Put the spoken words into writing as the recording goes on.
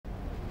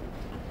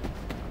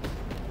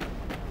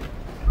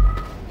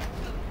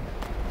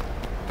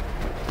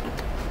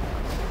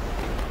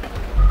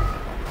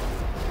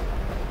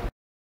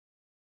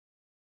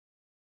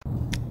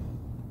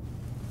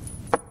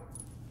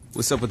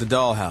What's up with the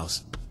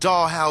dollhouse?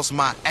 Dollhouse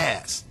my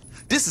ass.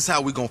 This is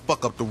how we gonna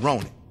fuck up the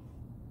Ronin.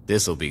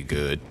 This'll be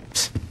good.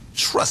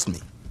 Trust me,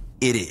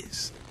 it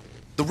is.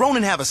 The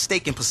Ronin have a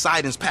stake in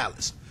Poseidon's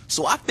palace,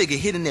 so I figure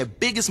hitting their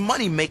biggest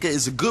money maker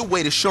is a good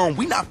way to show them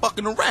we not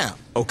fucking around.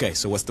 Okay,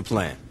 so what's the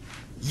plan?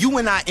 You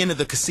and I enter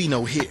the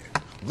casino here.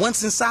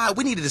 Once inside,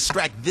 we need to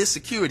distract this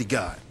security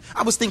guard.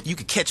 I was thinking you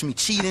could catch me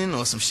cheating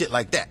or some shit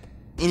like that.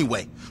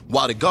 Anyway,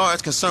 while the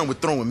guard's concerned with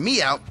throwing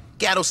me out,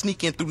 Gatto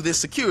sneak in through this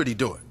security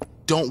door.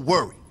 Don't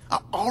worry, I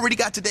already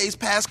got today's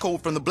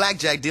passcode from the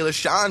blackjack dealer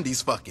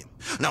Shandi's fucking.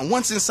 Now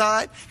once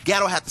inside,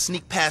 Gatto have to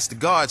sneak past the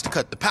guards to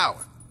cut the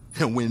power.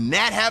 And when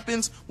that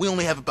happens, we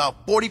only have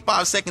about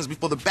 45 seconds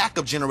before the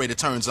backup generator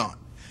turns on.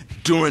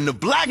 During the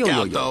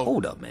blackout, though...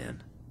 Hold up,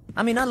 man.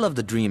 I mean, I love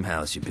the dream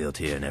house you built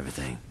here and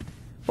everything.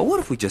 But what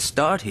if we just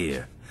start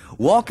here,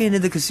 walk into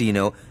the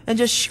casino, and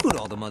just shoot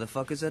all the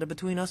motherfuckers that are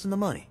between us and the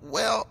money?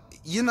 Well,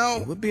 you know...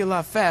 It would be a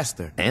lot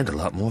faster. And a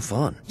lot more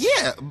fun.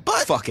 Yeah,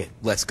 but... Fuck it,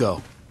 let's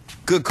go.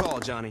 Good call,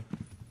 Johnny.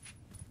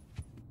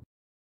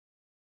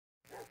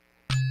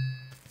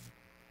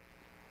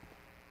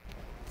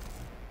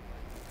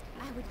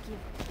 I would give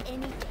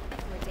anything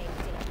for a day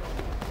with Dave.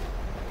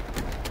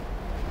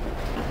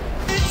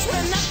 It's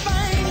when I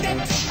find it,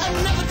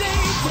 another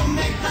day to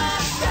make my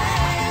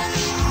stand.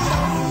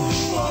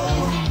 Oh,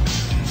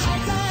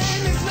 high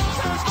time is no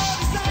time for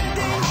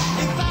deciding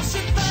if I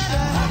should find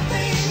a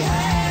helping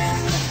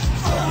hand.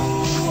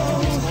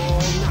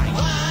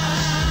 Why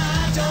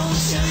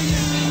don't you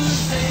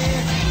use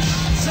it?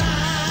 Try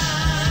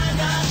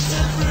not to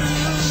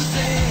bruise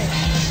it.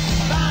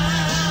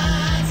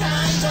 By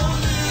time, don't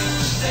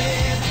lose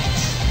it.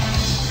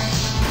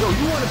 Yo,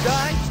 you wanna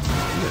die?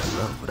 You're gonna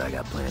love what I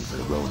got planned for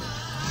the Ronin.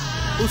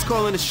 Who's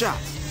calling the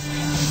shots?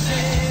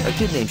 A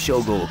kid named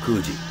Shogo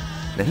Okuji.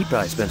 Now, he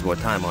probably spends more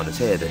time on his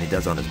head than he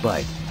does on his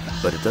bike,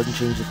 but it doesn't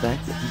change the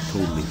fact that he's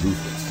totally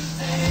ruthless.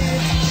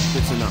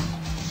 Good to know.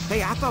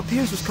 Hey, I thought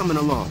Pierce was coming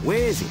along. Where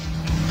is he?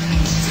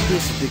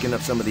 Pierce is picking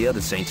up some of the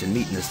other Saints and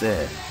meeting us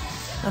there.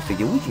 I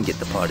figure we can get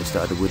the party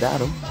started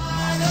without him.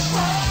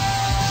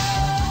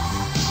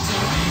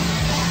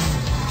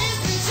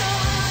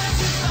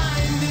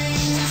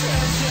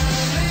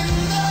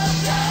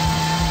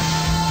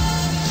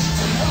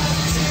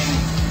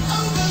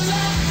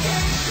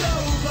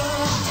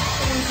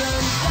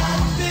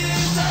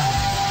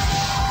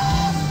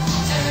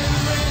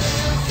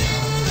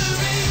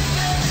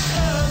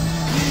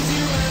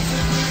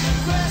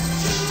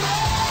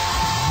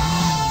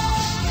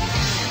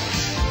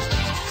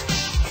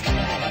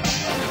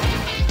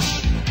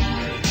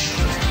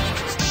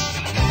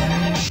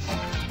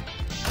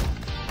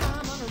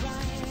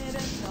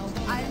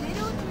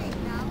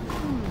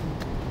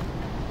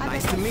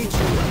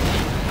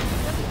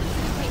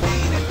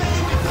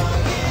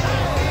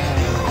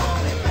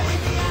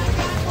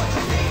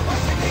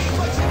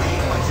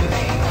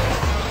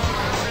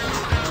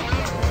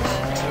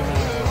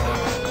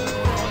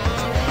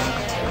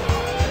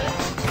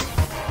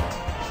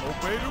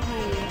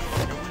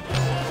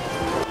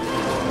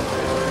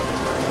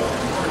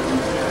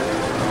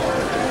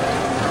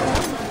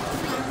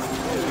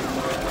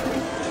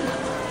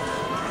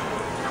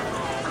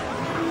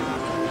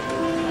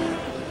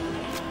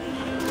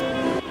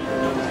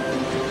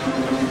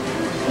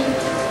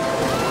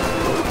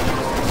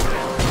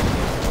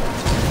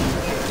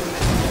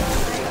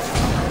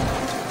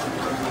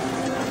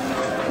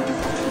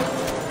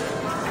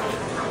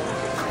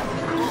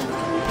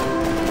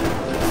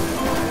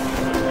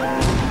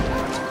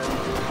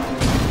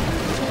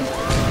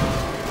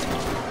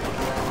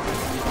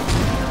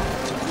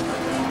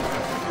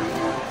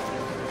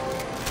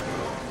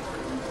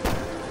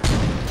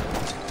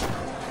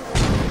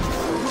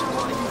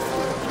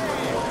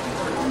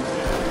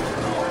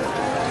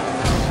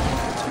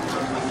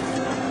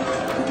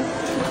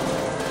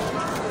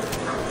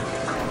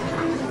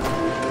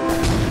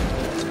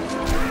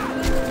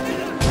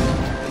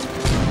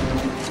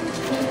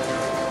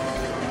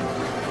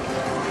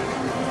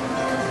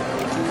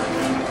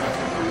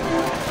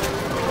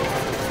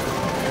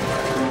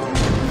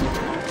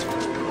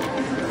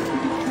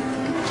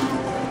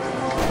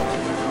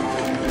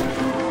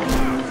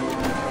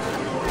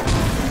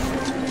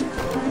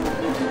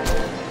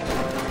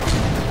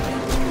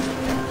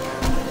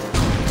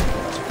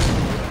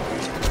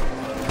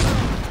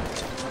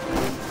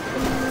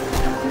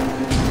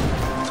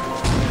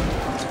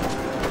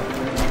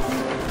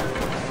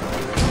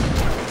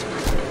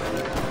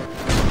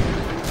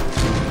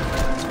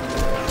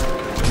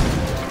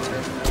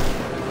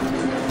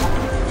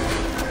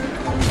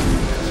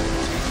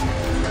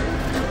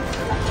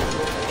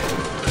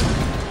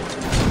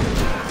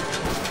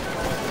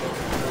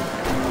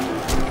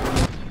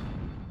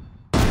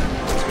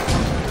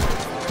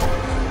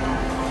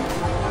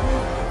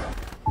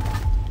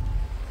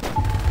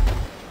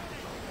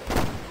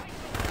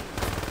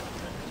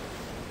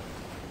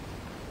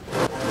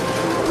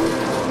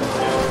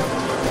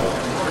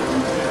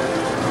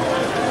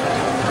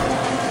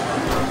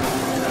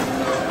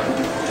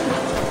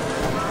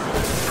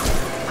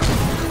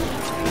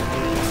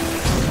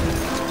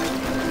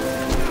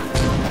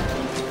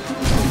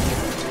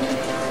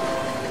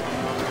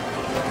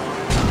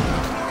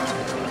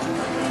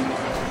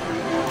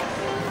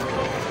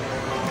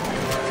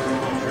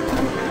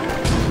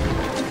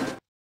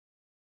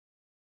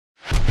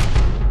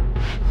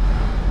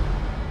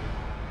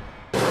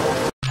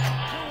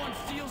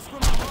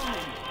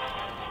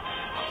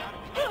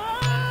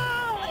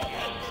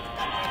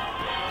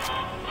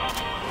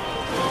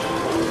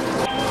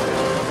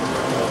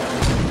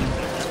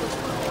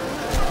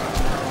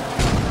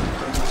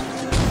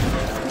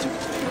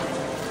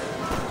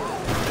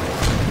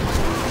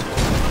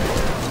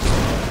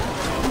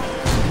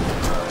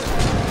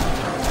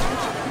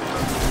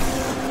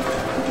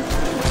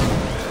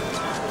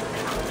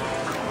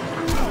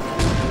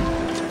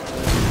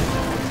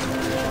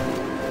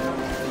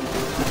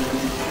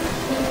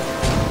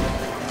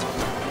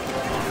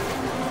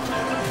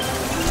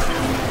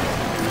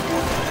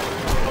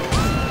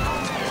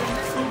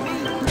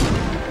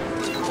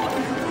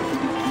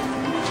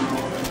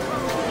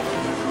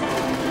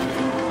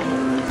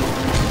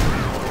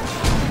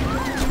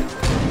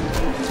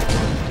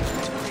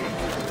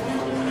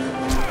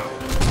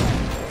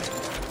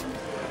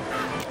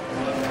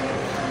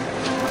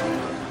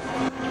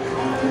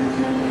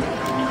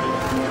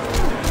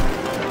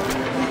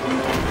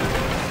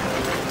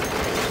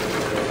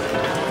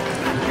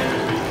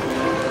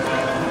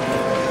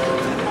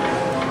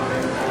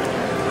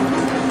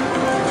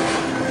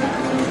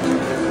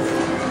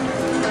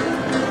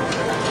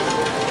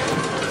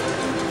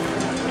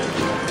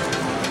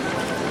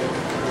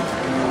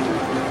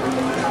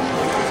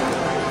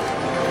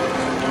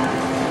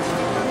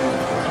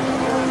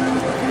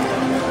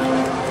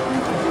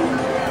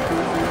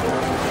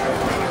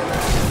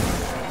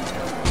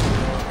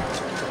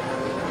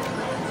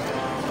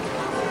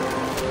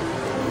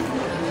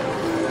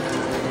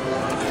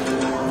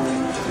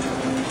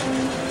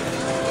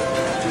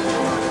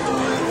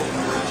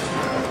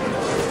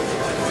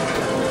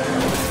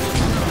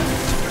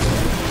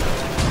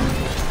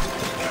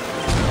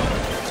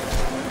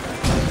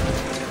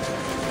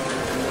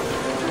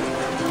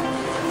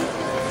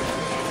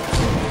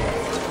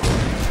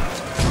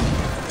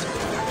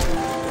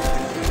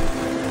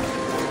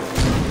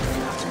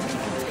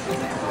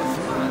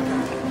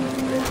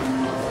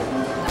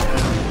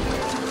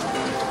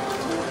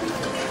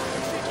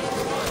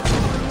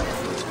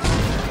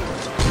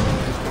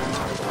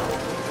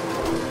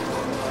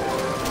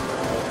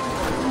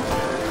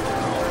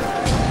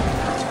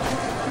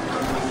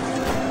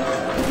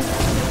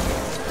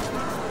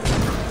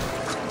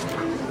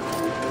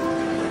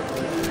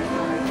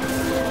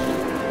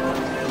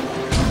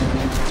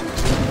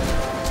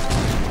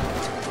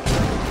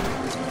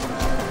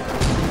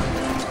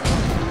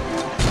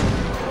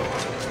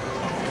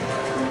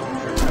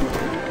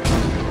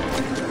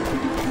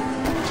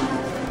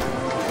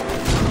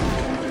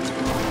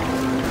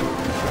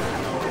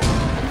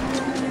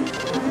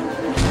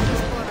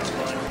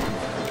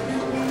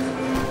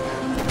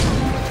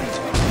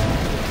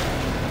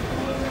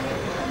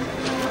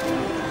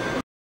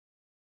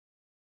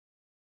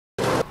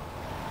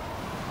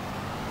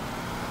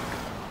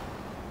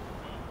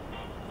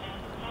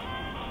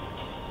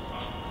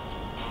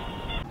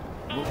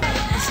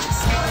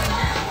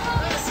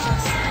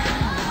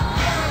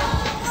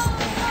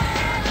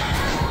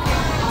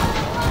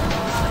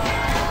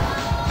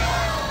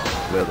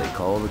 Well, they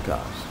call the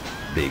cops.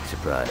 Big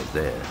surprise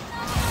there.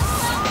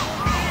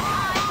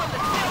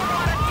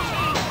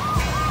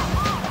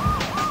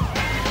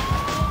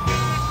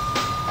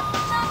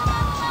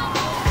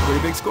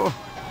 Pretty big score.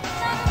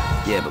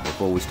 Yeah, but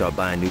before we start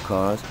buying new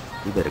cars,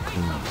 we better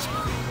clean this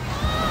money.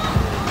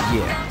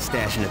 Yeah,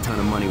 stashing a ton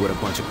of money with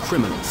a bunch of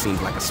criminals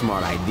seems like a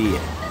smart idea.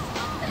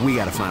 We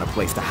gotta find a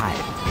place to hide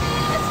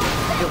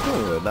it. Yo,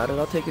 don't worry about it.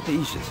 I'll take it to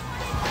Isha's.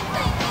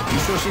 You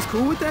sure she's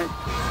cool with that?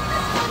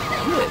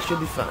 Yeah, it should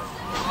be fine.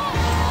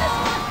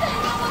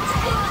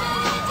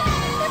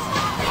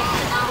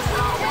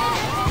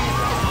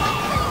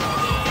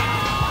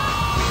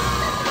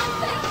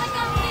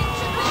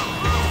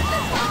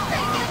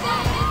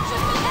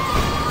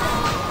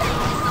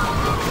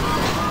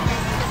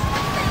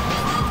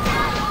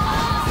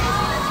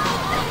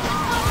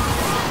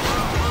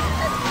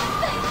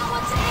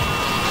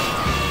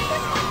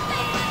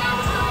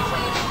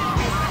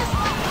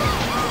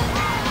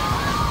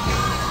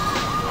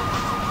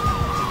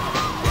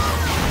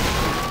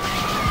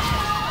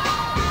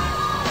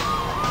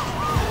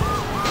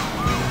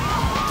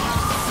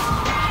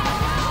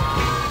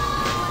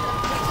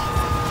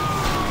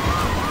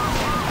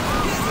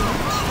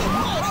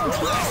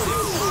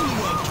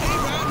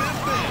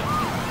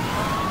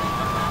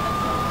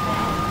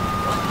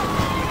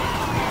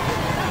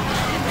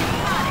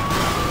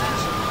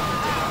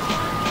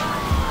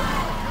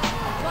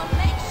 What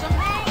makes a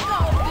man go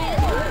big?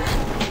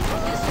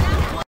 It's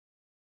not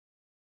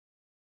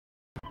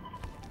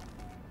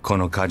こ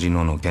のカジ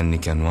ノの権利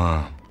権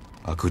は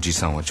悪事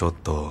さんはちょっ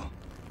と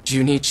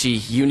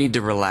Junichi, you need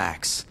to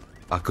relax.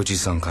 悪事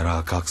さんか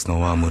ら隠す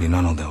のは無理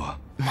なのでは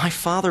My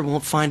father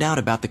won't find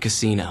out about the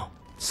casino.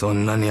 そ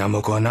んなに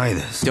甘くはない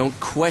です Don't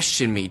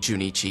question me,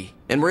 Junichi.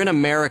 And we're in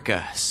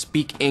America.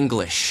 Speak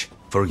English.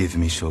 Forgive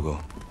me, Shogo.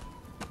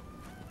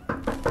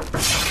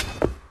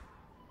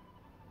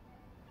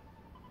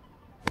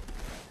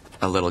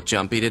 A little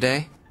jumpy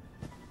today?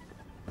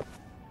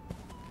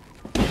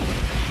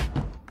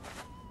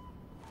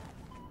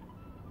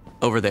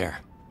 Over there.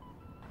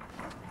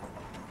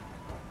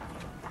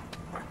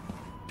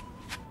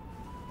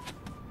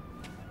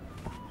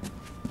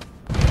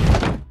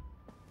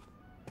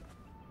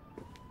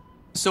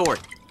 Sword.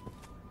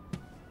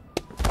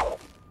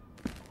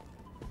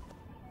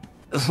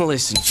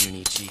 Listen,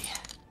 Junichi.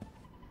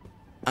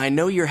 I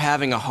know you're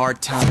having a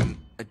hard time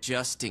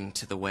adjusting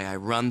to the way I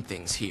run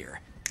things here.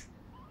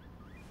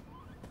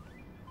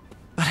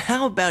 But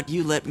how about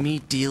you let me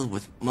deal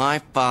with my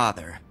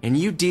father, and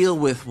you deal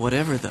with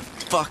whatever the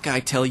fuck I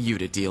tell you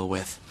to deal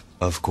with?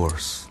 Of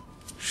course,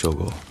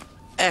 Shogo.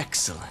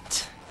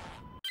 Excellent.